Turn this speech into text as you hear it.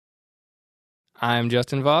I'm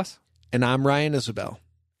Justin Voss. And I'm Ryan Isabel.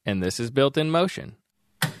 And this is Built in Motion.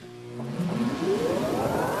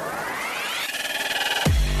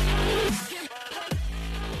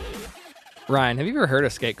 Ryan, have you ever heard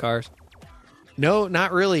of skate cars? No,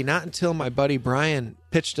 not really. Not until my buddy Brian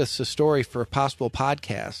pitched us a story for a possible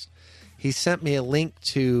podcast. He sent me a link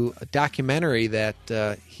to a documentary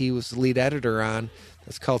that he was the lead editor on.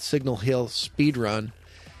 That's called Signal Hill Speed Run.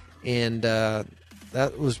 And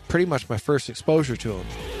that was pretty much my first exposure to them.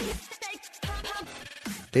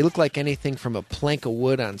 They look like anything from a plank of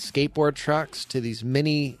wood on skateboard trucks to these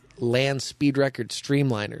mini land speed record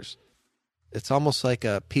streamliners. It's almost like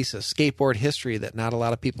a piece of skateboard history that not a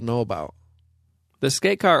lot of people know about. The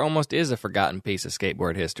skate car almost is a forgotten piece of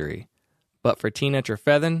skateboard history. But for Tina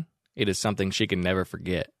Trefethen, it is something she can never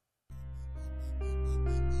forget.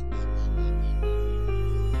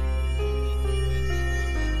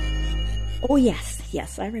 Oh, yes.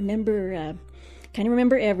 I remember, kind of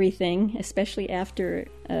remember everything, especially after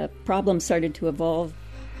problems started to evolve.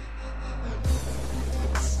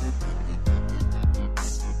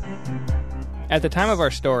 At the time of our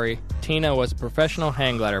story, Tina was a professional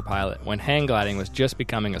hang glider pilot when hang gliding was just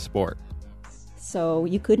becoming a sport. So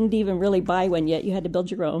you couldn't even really buy one yet. You had to build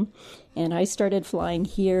your own. And I started flying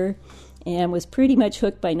here and was pretty much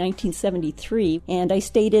hooked by 1973. And I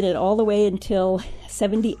stayed in it all the way until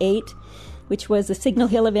 78, which was a Signal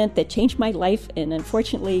Hill event that changed my life and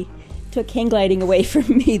unfortunately took hang gliding away from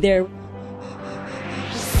me there.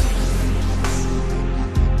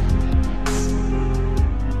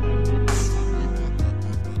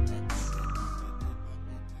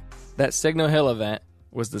 That Signal Hill event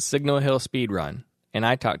was the Signal Hill Speed Run, and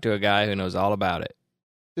I talked to a guy who knows all about it.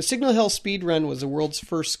 The Signal Hill Speed Run was the world's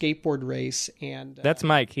first skateboard race, and that's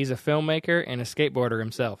Mike. He's a filmmaker and a skateboarder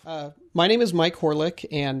himself. My name is Mike Horlick,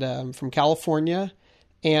 and I'm from California,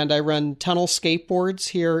 and I run Tunnel Skateboards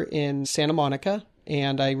here in Santa Monica,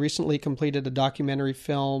 and I recently completed a documentary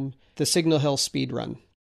film, The Signal Hill Speed Run.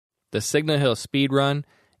 The Signal Hill Speed Run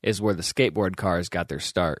is where the skateboard cars got their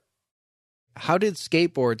start. How did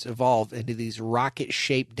skateboards evolve into these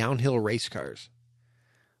rocket-shaped downhill race cars?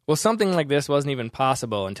 Well, something like this wasn't even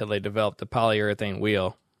possible until they developed the polyurethane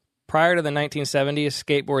wheel. Prior to the 1970s,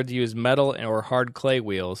 skateboards used metal or hard clay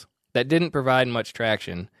wheels that didn't provide much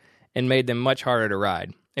traction and made them much harder to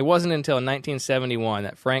ride. It wasn't until 1971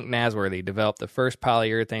 that Frank Nasworthy developed the first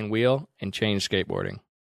polyurethane wheel and changed skateboarding.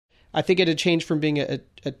 I think it had changed from being a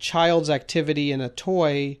child's activity and a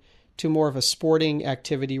toy to more of a sporting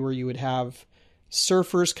activity where you would have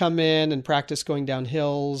surfers come in and practice going down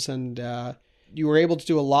hills, and you were able to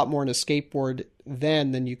do a lot more on a skateboard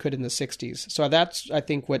then than you could in the 60s. So that's, I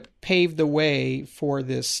think, what paved the way for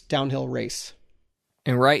this downhill race.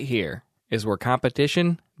 And right here is where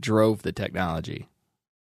competition drove the technology.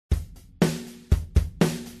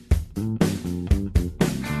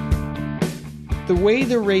 The way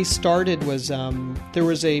the race started was there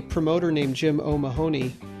was a promoter named Jim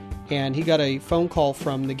O'Mahony, and he got a phone call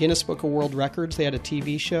from the Guinness Book of World Records. They had a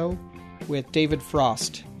TV show with David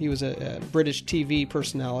Frost. He was a British TV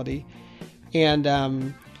personality.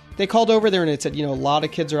 And they called over there and it said, a lot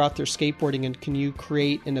of kids are out there skateboarding, and can you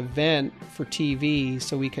create an event for TV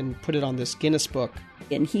so we can put it on this Guinness book?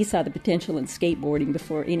 And he saw the potential in skateboarding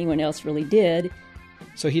before anyone else really did.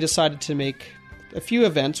 So he decided to make a few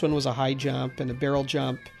events. One was a high jump and a barrel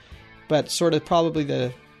jump, but sort of probably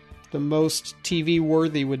the most TV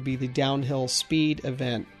worthy would be the downhill speed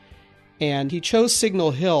event. And he chose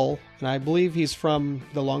Signal Hill, and I believe he's from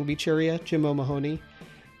the Long Beach area, Jim O'Mahony.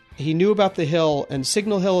 He knew about the hill, and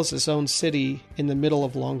Signal Hill is its own city in the middle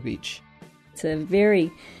of Long Beach. It's a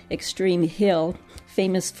very extreme hill,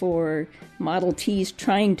 famous for Model Ts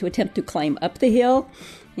trying to attempt to climb up the hill,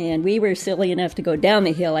 and we were silly enough to go down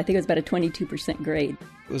the hill. I think it was about a 22% grade.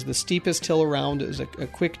 It was the steepest hill around. It was a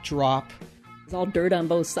quick drop. It was all dirt on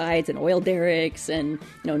both sides and oil derricks and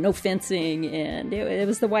no fencing, and it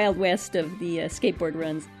was the Wild West of the skateboard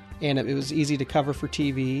runs. And it was easy to cover for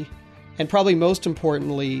TV. And probably most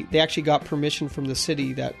importantly, they actually got permission from the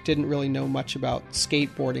city that didn't really know much about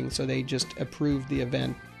skateboarding, so they just approved the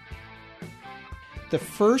event. The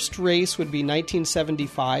first race would be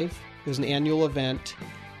 1975. It was an annual event,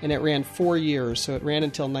 and it ran 4 years. So it ran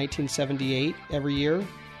until 1978 every year,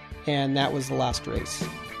 and that was the last race.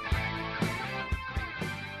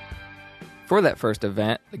 For that first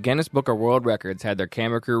event, the Guinness Book of World Records had their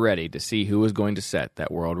camera crew ready to see who was going to set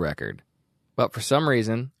that world record. But for some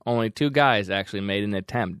reason, only 2 guys actually made an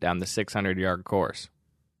attempt down the 600-yard course.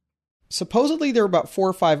 Supposedly there were about 4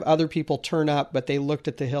 or 5 other people turn up, but they looked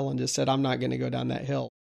at the hill and just said, I'm not going to go down that hill.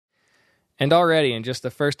 And already in just the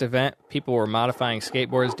first event, people were modifying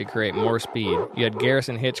skateboards to create more speed. You had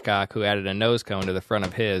Garrison Hitchcock, who added a nose cone to the front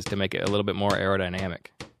of his to make it a little bit more aerodynamic.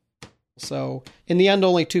 So in the end,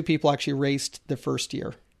 only 2 people actually raced the first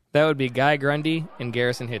year. That would be Guy Grundy and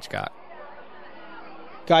Garrison Hitchcock.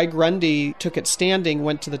 Guy Grundy took it standing,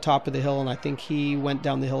 went to the top of the hill, and I think he went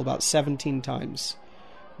down the hill about 17 times.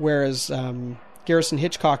 Whereas Garrison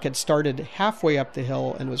Hitchcock had started halfway up the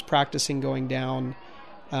hill and was practicing going down,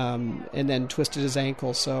 and then twisted his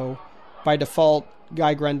ankle. So by default,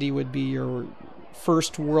 Guy Grundy would be your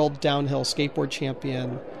first world downhill skateboard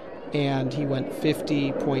champion, and he went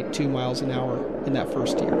 50.2 miles an hour in that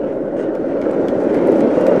first year.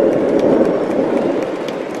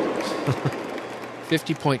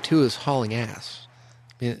 50.2 is hauling ass.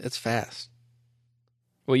 I mean, it's fast.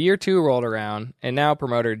 Well, year 2 rolled around, and now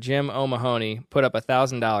promoter Jim O'Mahony put up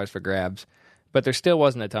 $1,000 for grabs, but there still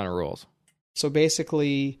wasn't a ton of rules. So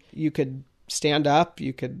basically, you could stand up,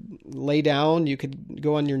 you could lay down, you could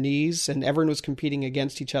go on your knees, and everyone was competing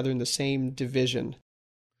against each other in the same division.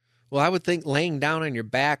 Well, I would think laying down on your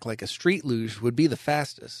back like a street luge would be the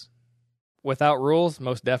fastest. Without rules,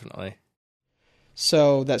 most definitely.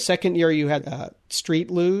 So that second year you had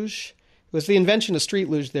street luge. It was the invention of street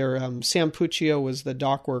luge there. Sam Puccio was the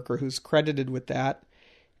dock worker who's credited with that.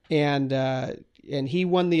 And he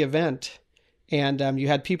won the event. And you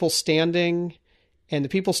had people standing, and the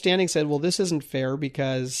people standing said, well, this isn't fair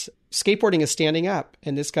because skateboarding is standing up,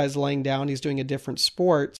 and this guy's laying down. He's doing a different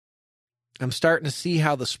sport. I'm starting to see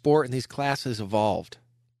how the sport in these classes evolved.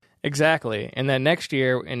 Exactly. And then next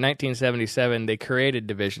year, in 1977, they created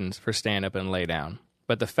divisions for stand-up and lay-down.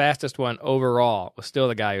 But the fastest one overall was still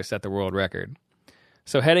the guy who set the world record.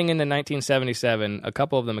 So heading into 1977, a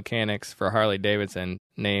couple of the mechanics for Harley-Davidson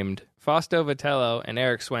named Fausto Vitello and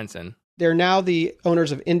Eric Swenson. They're now the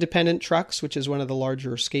owners of Independent Trucks, which is one of the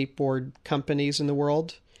larger skateboard companies in the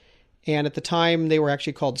world. And at the time, they were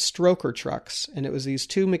actually called Stroker Trucks. And it was these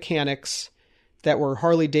 2 mechanics that were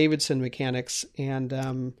Harley-Davidson mechanics.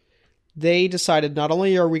 And they decided not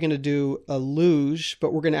only are we going to do a luge,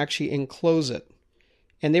 but we're going to actually enclose it.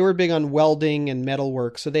 And they were big on welding and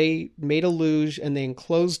metalwork. So they made a luge and they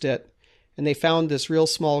enclosed it. And they found this real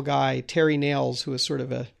small guy, Terry Nails, who was sort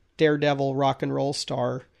of a daredevil rock and roll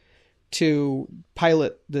star, to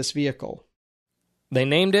pilot this vehicle. They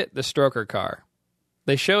named it the Stroker Car.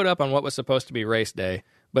 They showed up on what was supposed to be race day,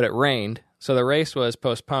 but it rained, so the race was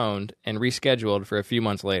postponed and rescheduled for a few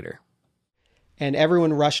months later. And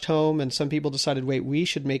everyone rushed home, and some people decided, wait, we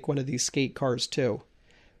should make one of these skate cars too.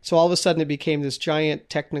 So all of a sudden it became this giant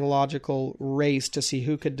technological race to see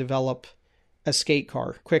who could develop a skate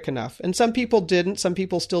car quick enough. And some people didn't. Some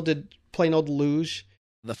people still did plain old luge.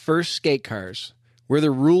 The first skate cars, were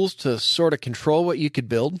there rules to sort of control what you could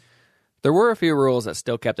build? There were a few rules that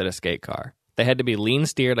still kept it a skate car. They had to be lean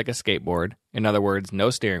steered like a skateboard. In other words, no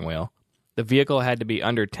steering wheel. The vehicle had to be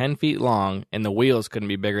under 10 feet long, and the wheels couldn't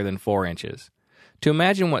be bigger than 4 inches. To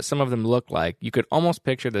imagine what some of them looked like, you could almost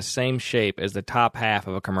picture the same shape as the top half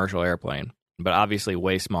of a commercial airplane, but obviously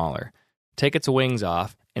way smaller. Take its wings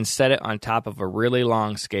off and set it on top of a really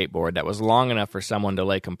long skateboard that was long enough for someone to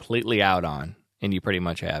lay completely out on, and you pretty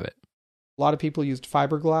much have it. A lot of people used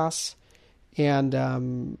fiberglass,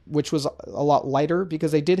 and which was a lot lighter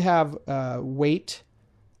because they did have weight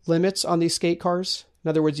limits on these skate cars. In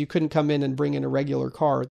other words, you couldn't come in and bring in a regular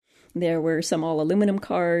car. There were some all-aluminum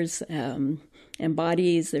cars and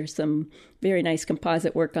bodies. There's some very nice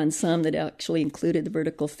composite work on some that actually included the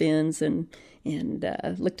vertical fins and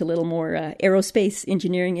looked a little more aerospace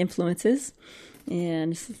engineering influences.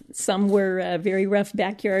 And some were very rough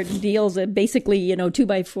backyard deals, basically,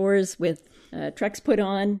 2x4s with trucks put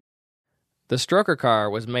on. The Stroker car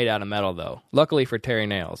was made out of metal, though, luckily for Terry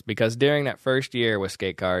Nails, because during that first year with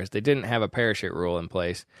skate cars, they didn't have a parachute rule in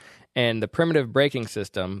place, and the primitive braking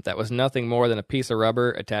system that was nothing more than a piece of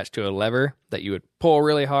rubber attached to a lever that you would pull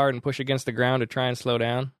really hard and push against the ground to try and slow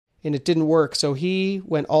down. And it didn't work, so he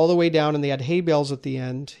went all the way down, and they had hay bales at the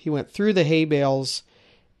end. He went through the hay bales,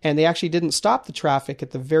 and they actually didn't stop the traffic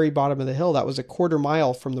at the very bottom of the hill. That was a quarter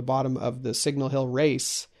mile from the bottom of the Signal Hill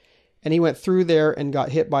race. And he went through there and got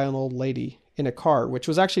hit by an old lady in a car, which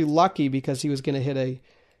was actually lucky because he was going to hit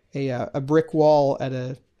a brick wall at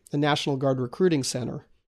a National Guard recruiting center.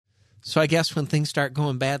 So I guess when things start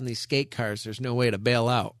going bad in these skate cars, there's no way to bail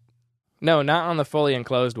out. No, not on the fully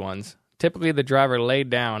enclosed ones. Typically the driver laid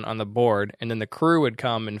down on the board, and then the crew would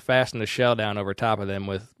come and fasten the shell down over top of them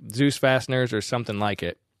with Zeus fasteners or something like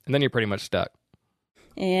it. And then you're pretty much stuck.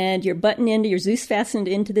 And you're buttoned into, your Zeus fastened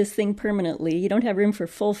into this thing permanently. You don't have room for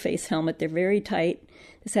full face helmet. They're very tight.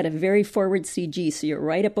 This had a very forward CG, so you're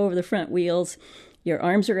right up over the front wheels. Your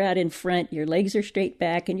arms are out in front, your legs are straight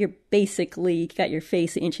back, and you're basically got your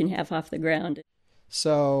face an inch and a half off the ground.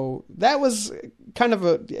 So that was kind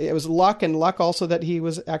of it was luck, and luck also that he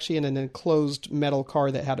was actually in an enclosed metal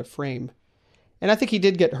car that had a frame. And I think he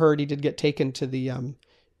did get hurt. He did get taken to the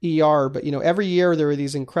ER. But, every year there were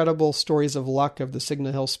these incredible stories of luck of the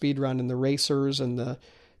Signal Hill Speed Run and the racers and the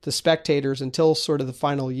spectators until sort of the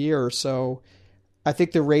final year. So I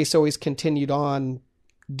think the race always continued on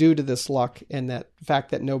due to this luck and that fact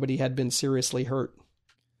that nobody had been seriously hurt.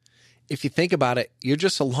 If you think about it, you're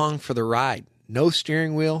just along for the ride. No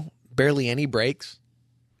steering wheel, barely any brakes.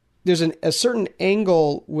 There's a certain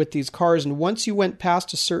angle with these cars, and once you went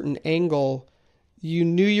past a certain angle, you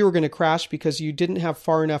knew you were going to crash because you didn't have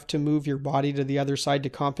far enough to move your body to the other side to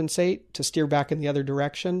compensate, to steer back in the other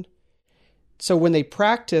direction. So when they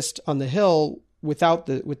practiced on the hill without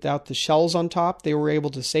the shells on top, they were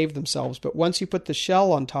able to save themselves. But once you put the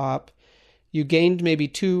shell on top, you gained maybe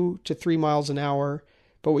 2 to 3 miles an hour,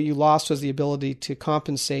 but what you lost was the ability to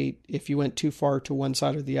compensate if you went too far to one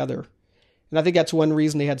side or the other. And I think that's one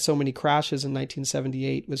reason they had so many crashes in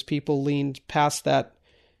 1978 was people leaned past that,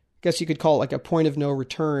 I guess you could call it like a point of no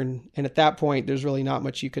return. And at that point, there's really not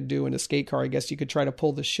much you could do in a skate car. I guess you could try to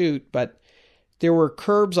pull the chute, but there were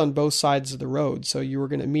curbs on both sides of the road. So you were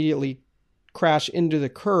going to immediately crash into the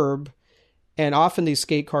curb. And often these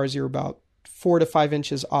skate cars, you're about 4 to 5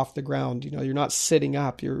 inches off the ground. You're not sitting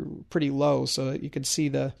up, you're pretty low. So you could see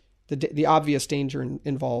the obvious danger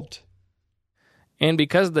involved. And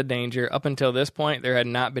because of the danger, up until this point, there had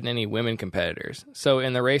not been any women competitors. So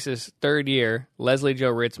in the race's third year, Leslie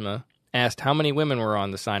Jo Ritzma asked how many women were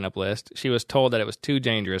on the sign-up list. She was told that it was too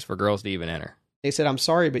dangerous for girls to even enter. They said, "I'm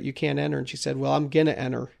sorry, but you can't enter." And she said, "Well, I'm going to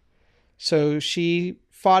enter." So she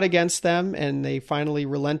fought against them, and they finally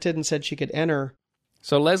relented and said she could enter.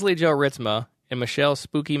 So Leslie Jo Ritzma and Michelle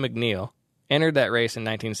Spooky McNeil entered that race in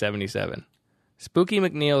 1977. Spooky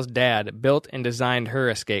McNeil's dad built and designed her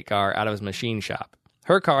a skate car out of his machine shop.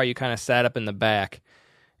 Her car, you kind of sat up in the back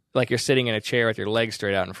like you're sitting in a chair with your legs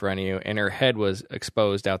straight out in front of you, and her head was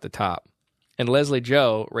exposed out the top. And Leslie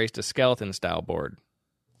Jo raced a skeleton-style board.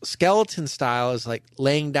 Skeleton style is like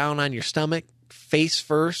laying down on your stomach, face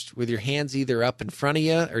first, with your hands either up in front of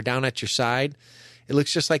you or down at your side. It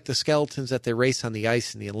looks just like the skeletons that they race on the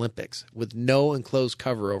ice in the Olympics, with no enclosed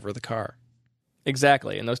cover over the car.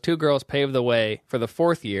 Exactly, and those two girls paved the way for the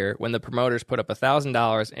fourth year when the promoters put up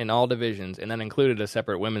 $1,000 in all divisions and then included a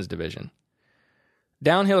separate women's division.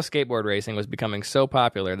 Downhill skateboard racing was becoming so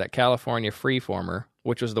popular that California Freeformer,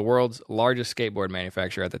 which was the world's largest skateboard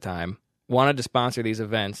manufacturer at the time, wanted to sponsor these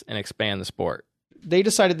events and expand the sport. They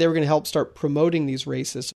decided they were going to help start promoting these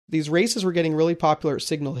races. These races were getting really popular at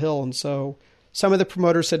Signal Hill, and so some of the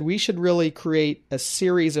promoters said we should really create a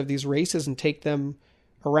series of these races and take them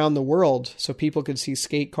around the world so people could see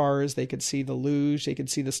skate cars, they could see the luge, they could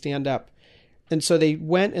see the stand-up. And so they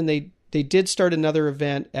went and they did start another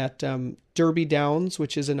event at Derby Downs,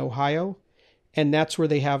 which is in Ohio, and that's where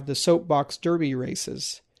they have the soapbox derby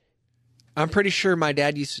races. I'm pretty sure my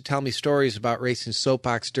dad used to tell me stories about racing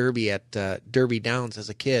soapbox derby at Derby Downs as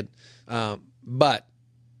a kid, but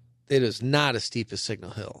it is not as steep as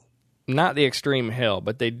Signal Hill. Not the extreme hill,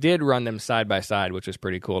 but they did run them side by side, which was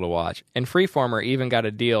pretty cool to watch. And Freeformer even got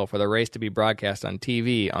a deal for the race to be broadcast on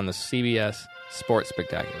TV on the CBS Sports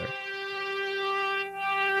Spectacular.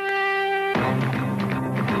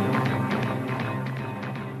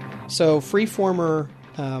 So Freeformer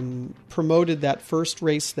promoted that first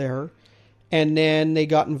race there, and then they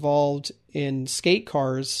got involved in skate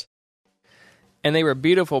cars. And they were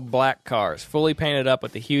beautiful black cars, fully painted up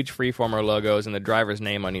with the huge Freeformer logos and the driver's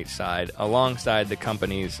name on each side, alongside the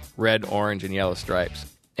company's red, orange, and yellow stripes.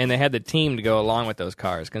 And they had the team to go along with those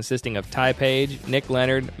cars, consisting of Ty Page, Nick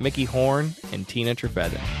Leonard, Mickey Horn, and Tina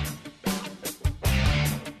Trefethen.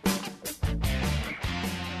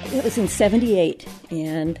 It was in 78,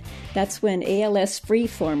 and that's when ALS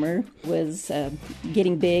Freeformer was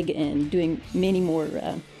getting big and doing many more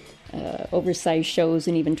oversized shows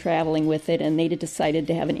and even traveling with it, and they decided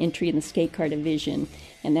to have an entry in the skate car division.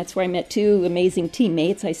 And that's where I met two amazing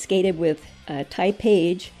teammates. I skated with Ty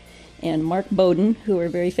Page and Mark Bowden, who were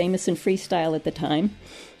very famous in freestyle at the time,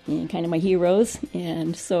 and kind of my heroes.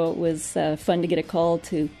 And so it was fun to get a call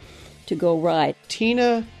to go ride.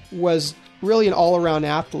 Tina was really an all-around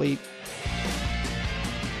athlete.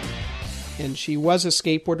 And she was a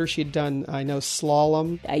skateboarder. She'd done, I know,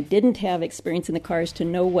 slalom. I didn't have experience in the cars to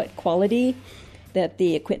know what quality that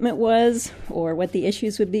the equipment was or what the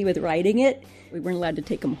issues would be with riding it. We weren't allowed to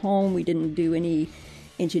take them home. We didn't do any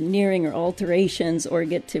engineering or alterations or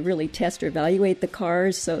get to really test or evaluate the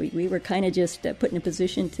cars. So we were kind of just put in a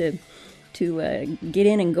position to to get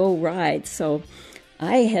in and go ride. So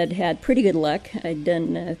I had pretty good luck. I'd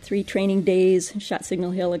done 3 training days, shot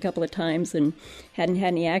Signal Hill a couple of times, and hadn't had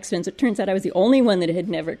any accidents. It turns out I was the only one that had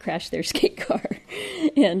never crashed their skate car,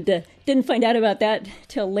 and didn't find out about that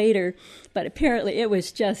till later. But apparently it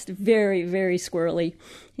was just very, very squirrely,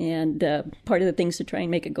 and part of the things to try and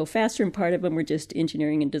make it go faster, and part of them were just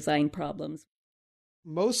engineering and design problems.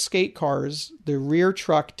 Most skate cars, the rear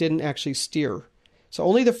truck didn't actually steer. So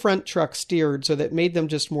only the front truck steered, so that made them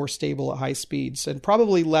just more stable at high speeds, and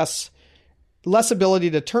probably less ability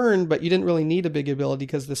to turn, but you didn't really need a big ability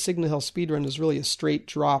because the Signal Hill speedrun is really a straight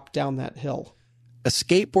drop down that hill. A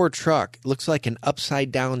skateboard truck looks like an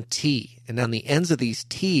upside down T, and on the ends of these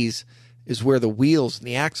T's is where the wheels and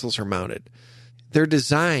the axles are mounted. They're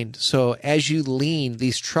designed so as you lean,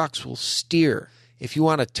 these trucks will steer. If you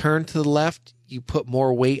want to turn to the left, you put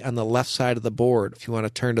more weight on the left side of the board. If you want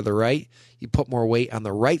to turn to the right, you put more weight on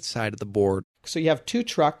the right side of the board. So you have 2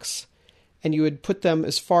 trucks, and you would put them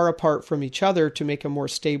as far apart from each other to make a more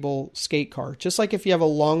stable skate car. Just like if you have a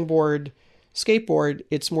longboard skateboard,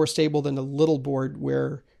 it's more stable than a little board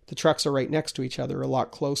where the trucks are right next to each other, a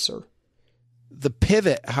lot closer. The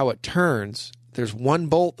pivot, how it turns, there's 1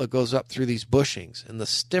 bolt that goes up through these bushings, and the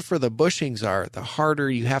stiffer the bushings are, the harder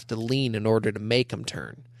you have to lean in order to make them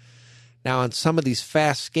turn. Now, on some of these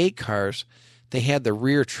fast skate cars, they had the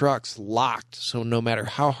rear trucks locked, so no matter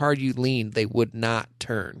how hard you leaned, they would not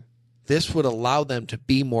turn. This would allow them to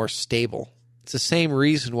be more stable. It's the same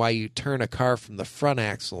reason why you turn a car from the front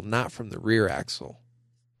axle, not from the rear axle.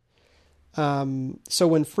 So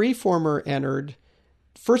when Freeformer entered,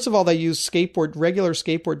 first of all, they used regular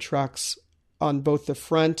skateboard trucks on both the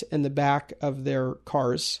front and the back of their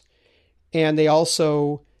cars. And they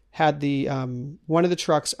also had the one of the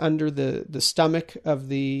trucks under the stomach of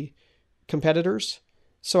the competitors.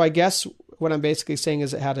 So I guess what I'm basically saying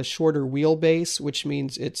is it had a shorter wheelbase, which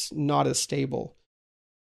means it's not as stable.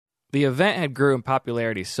 The event had grew in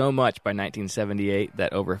popularity so much by 1978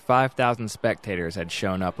 that over 5,000 spectators had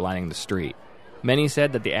shown up lining the street. Many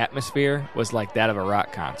said that the atmosphere was like that of a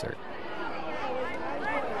rock concert.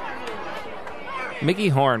 Mickey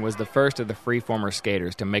Horn was the first of the Freeformer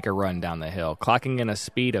skaters to make a run down the hill, clocking in a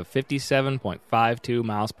speed of 57.52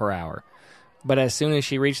 miles per hour. But as soon as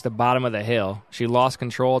she reached the bottom of the hill, she lost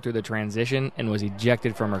control through the transition and was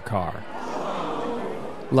ejected from her car.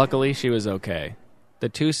 Luckily, she was okay. The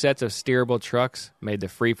 2 sets of steerable trucks made the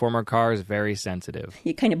Freeformer cars very sensitive.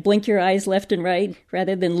 You kind of blink your eyes left and right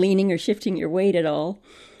rather than leaning or shifting your weight at all.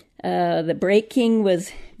 The braking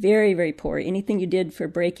was very, very poor. Anything you did for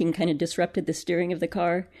braking kind of disrupted the steering of the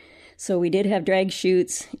car. So we did have drag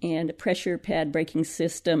chutes and a pressure pad braking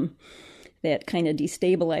system that kind of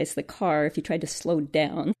destabilized the car if you tried to slow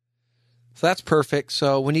down. So that's perfect.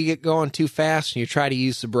 So when you get going too fast and you try to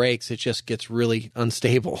use the brakes, it just gets really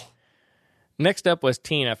unstable. Next up was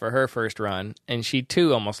Tina for her first run, and she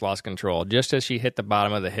too almost lost control just as she hit the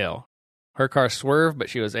bottom of the hill. Her car swerved, but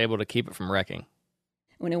she was able to keep it from wrecking.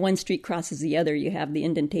 When one street crosses the other, you have the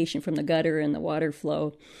indentation from the gutter and the water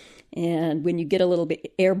flow. And when you get a little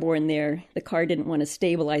bit airborne there, the car didn't want to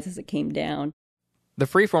stabilize as it came down. The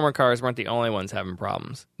Freeformer cars weren't the only ones having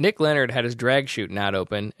problems. Nick Leonard had his drag chute not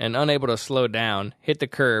open and, unable to slow down, hit the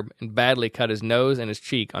curb and badly cut his nose and his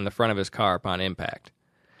cheek on the front of his car upon impact.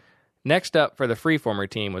 Next up for the Freeformer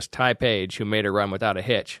team was Ty Page, who made a run without a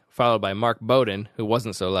hitch, followed by Mark Bowden, who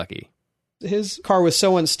wasn't so lucky. His car was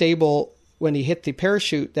so unstable when he hit the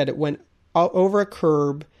parachute that it went over a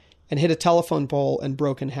curb and hit a telephone pole and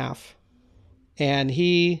broke in half. And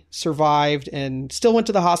he survived and still went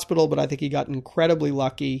to the hospital, but I think he got incredibly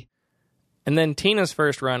lucky. And then Tina's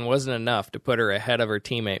first run wasn't enough to put her ahead of her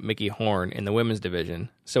teammate Mickey Horn in the women's division.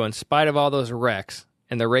 So in spite of all those wrecks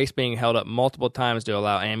and the race being held up multiple times to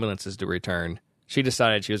allow ambulances to return, she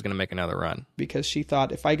decided she was going to make another run. Because she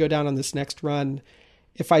thought, if I go down on this next run,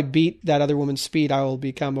 if I beat that other woman's speed, I will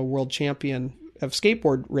become a world champion of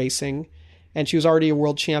skateboard racing. And she was already a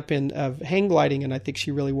world champion of hang gliding, and I think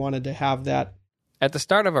she really wanted to have that. At the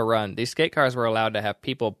start of a run, these skate cars were allowed to have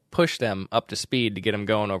people push them up to speed to get them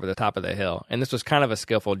going over the top of the hill. And this was kind of a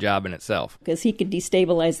skillful job in itself. Because he could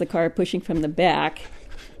destabilize the car pushing from the back.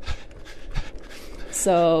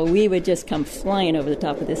 So we would just come flying over the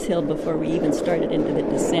top of this hill before we even started into the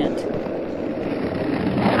descent.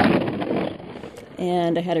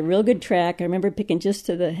 And I had a real good track. I remember picking just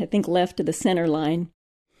to the, I think, left of the center line.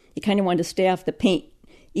 You kind of wanted to stay off the paint,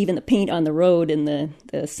 even the paint on the road and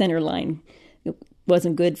the center line. It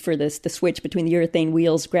wasn't good for the switch between the urethane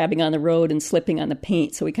wheels grabbing on the road and slipping on the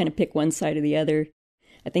paint, so we kind of picked one side or the other.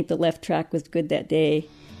 I think the left track was good that day.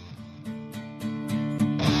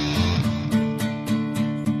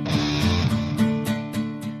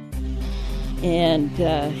 and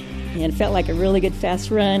it felt like a really good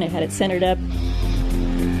fast run. I had it centered up.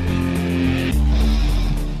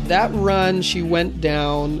 That run, she went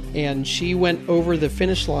down and she went over the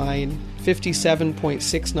finish line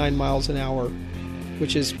 57.69 miles an hour,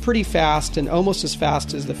 which is pretty fast and almost as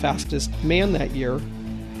fast as the fastest man that year,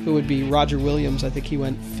 who would be Roger Williams. I think he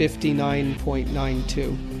went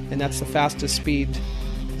 59.92, and that's the fastest speed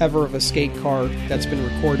ever of a skate car that's been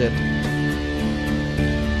recorded.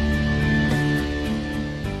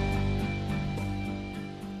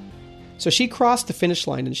 So she crossed the finish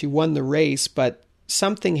line and she won the race, but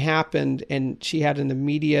something happened and she had an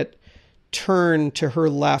immediate turn to her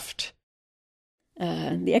left.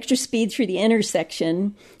 The extra speed through the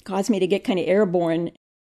intersection caused me to get kind of airborne.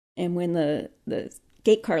 And when the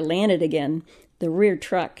skate car landed again, the rear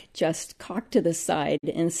truck just cocked to the side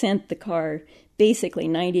and sent the car basically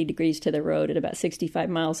 90 degrees to the road at about 65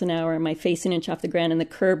 miles an hour, and my face an inch off the ground and the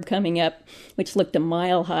curb coming up, which looked a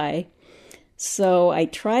mile high. So I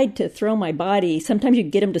tried to throw my body. Sometimes you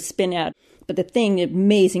get them to spin out. But the thing,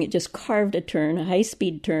 amazing, it just carved a turn, a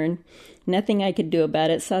high-speed turn. Nothing I could do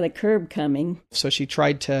about it. Saw the curb coming. So she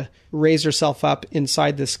tried to raise herself up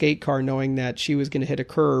inside the skate car knowing that she was going to hit a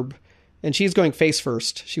curb. And she's going face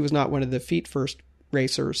first. She was not one of the feet first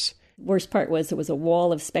racers. Worst part was there was a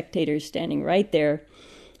wall of spectators standing right there.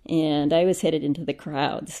 And I was headed into the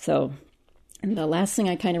crowd. So the last thing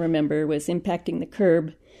I kind of remember was impacting the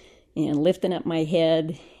curb and lifting up my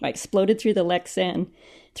head. I exploded through the Lexan,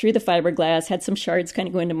 through the fiberglass, had some shards kind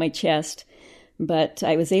of go into my chest, but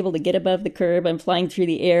I was able to get above the curb. I'm flying through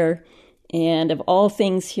the air, and of all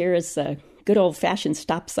things, here is a good old-fashioned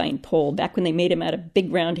stop sign pole, back when they made them out of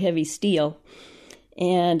big, round, heavy steel.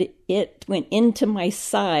 And it went into my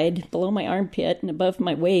side, below my armpit and above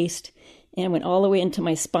my waist, and went all the way into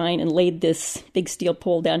my spine and laid this big steel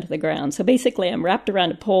pole down to the ground. So basically, I'm wrapped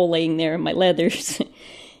around a pole laying there in my leathers,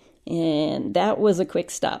 and that was a quick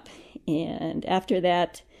stop. And after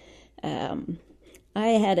that, I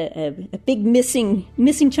had a big missing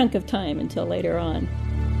chunk of time until later on.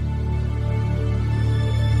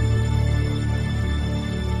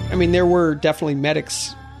 I mean, there were definitely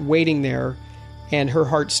medics waiting there, and her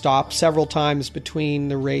heart stopped several times between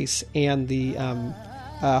the race and the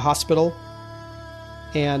hospital,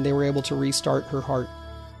 and they were able to restart her heart.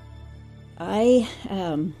 I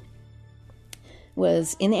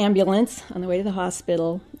was in the ambulance on the way to the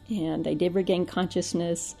hospital, and I did regain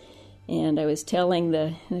consciousness, and I was telling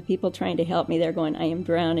the people trying to help me, they're going, I am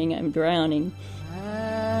drowning, I'm drowning.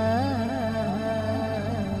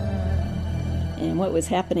 And what was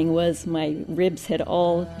happening was my ribs had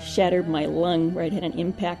all shattered my lung where I'd had an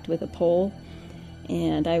impact with a pole,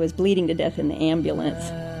 and I was bleeding to death in the ambulance.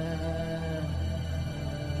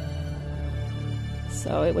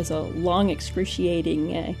 So it was a long,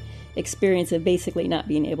 excruciating experience of basically not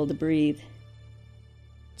being able to breathe.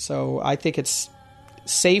 So I think it's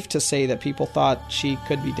safe to say that people thought she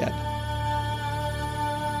could be dead.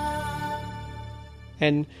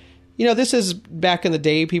 And, you know, this is back in the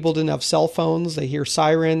day. People didn't have cell phones. They hear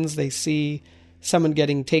sirens. They see someone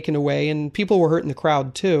getting taken away. And people were hurt in the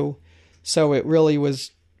crowd, too. So it really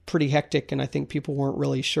was pretty hectic. And I think people weren't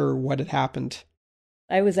really sure what had happened.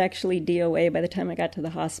 I was actually DOA by the time I got to the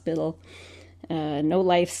hospital. No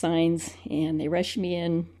life signs. And they rushed me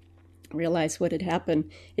in, realized what had happened.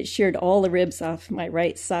 It sheared all the ribs off my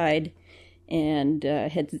right side and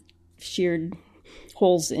had sheared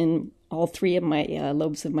holes in all three of my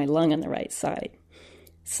lobes of my lung on the right side.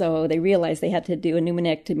 So they realized they had to do a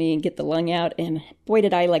pneumonectomy and get the lung out, and boy,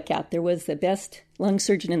 did I luck out. There was the best lung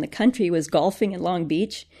surgeon in the country was golfing in Long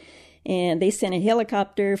Beach, and they sent a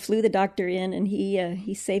helicopter, flew the doctor in, and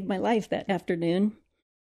he saved my life that afternoon.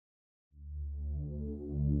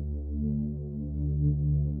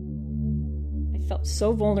 I felt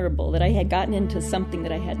so vulnerable that I had gotten into something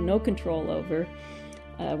that I had no control over.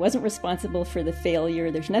 Wasn't responsible for the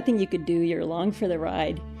failure. There's nothing you could do. You're along for the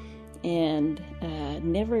ride. And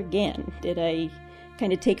never again did I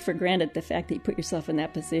kind of take for granted the fact that you put yourself in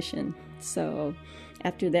that position. So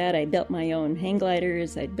after that, I built my own hang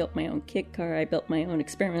gliders. I built my own kick car. I built my own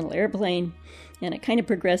experimental airplane. And it kind of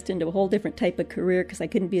progressed into a whole different type of career because I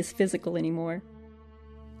couldn't be as physical anymore.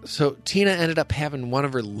 So Tina ended up having one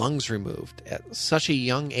of her lungs removed at such a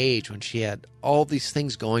young age when she had all these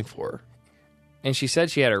things going for her. And she said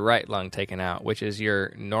she had her right lung taken out, which is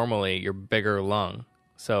normally your bigger lung.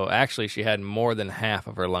 So actually she had more than half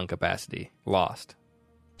of her lung capacity lost.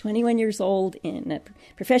 21 years old and a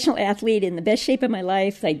professional athlete in the best shape of my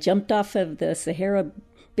life. I jumped off of the Sahara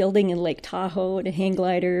building in Lake Tahoe in a hang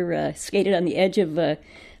glider, skated on the edge of a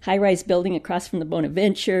high-rise building across from the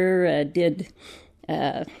Bonaventure, did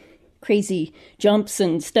crazy jumps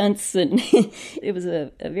and stunts, and it was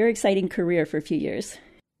a very exciting career for a few years.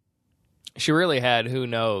 She really had who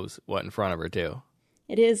knows what in front of her, too.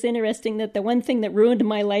 It is interesting that the one thing that ruined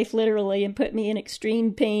my life literally and put me in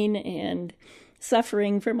extreme pain and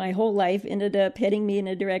suffering for my whole life ended up heading me in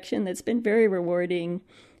a direction that's been very rewarding,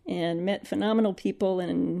 and met phenomenal people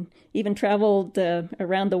and even traveled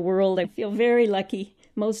around the world. I feel very lucky.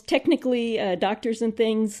 Most technically, doctors and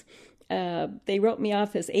things, they wrote me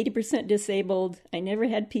off as 80% disabled. I never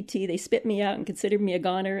had PT. They spit me out and considered me a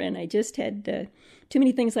goner, and I just had too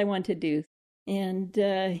many things I wanted to do. And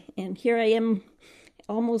here I am,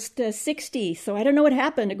 almost 60, so I don't know what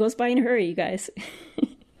happened. It goes by in a hurry, you guys.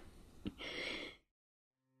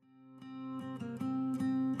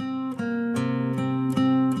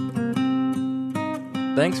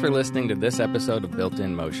 Thanks for listening to this episode of Built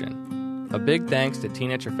In Motion. A big thanks to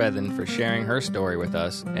Tina Trefethen for sharing her story with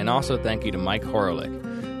us, and also thank you to Mike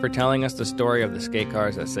Horolich for telling us the story of the skate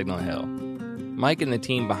cars at Signal Hill. Mike and the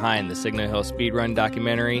team behind the Signal Hill Speedrun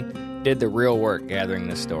documentary did the real work gathering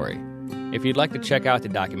this story. If you'd like to check out the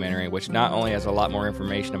documentary, which not only has a lot more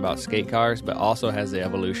information about skate cars, but also has the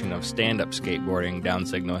evolution of stand-up skateboarding down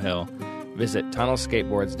Signal Hill, visit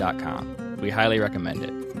tunnelskateboards.com. We highly recommend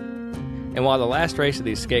it. And while the last race of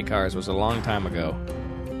these skate cars was a long time ago,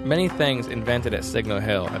 many things invented at Signal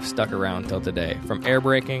Hill have stuck around till today, from air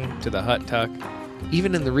braking to the hut tuck.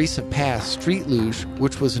 Even in the recent past, Street Luge,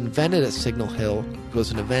 which was invented at Signal Hill,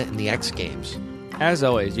 was an event in the X Games. As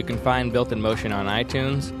always, you can find Built In Motion on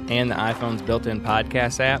iTunes and the iPhone's built-in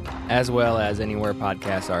podcast app, as well as anywhere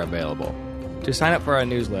podcasts are available. To sign up for our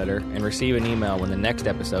newsletter and receive an email when the next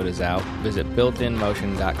episode is out, visit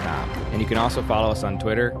builtinmotion.com. And you can also follow us on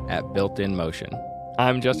Twitter at BuiltInMotion.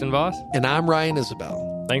 I'm Justin Voss. And I'm Ryan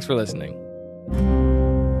Isabel. Thanks for listening.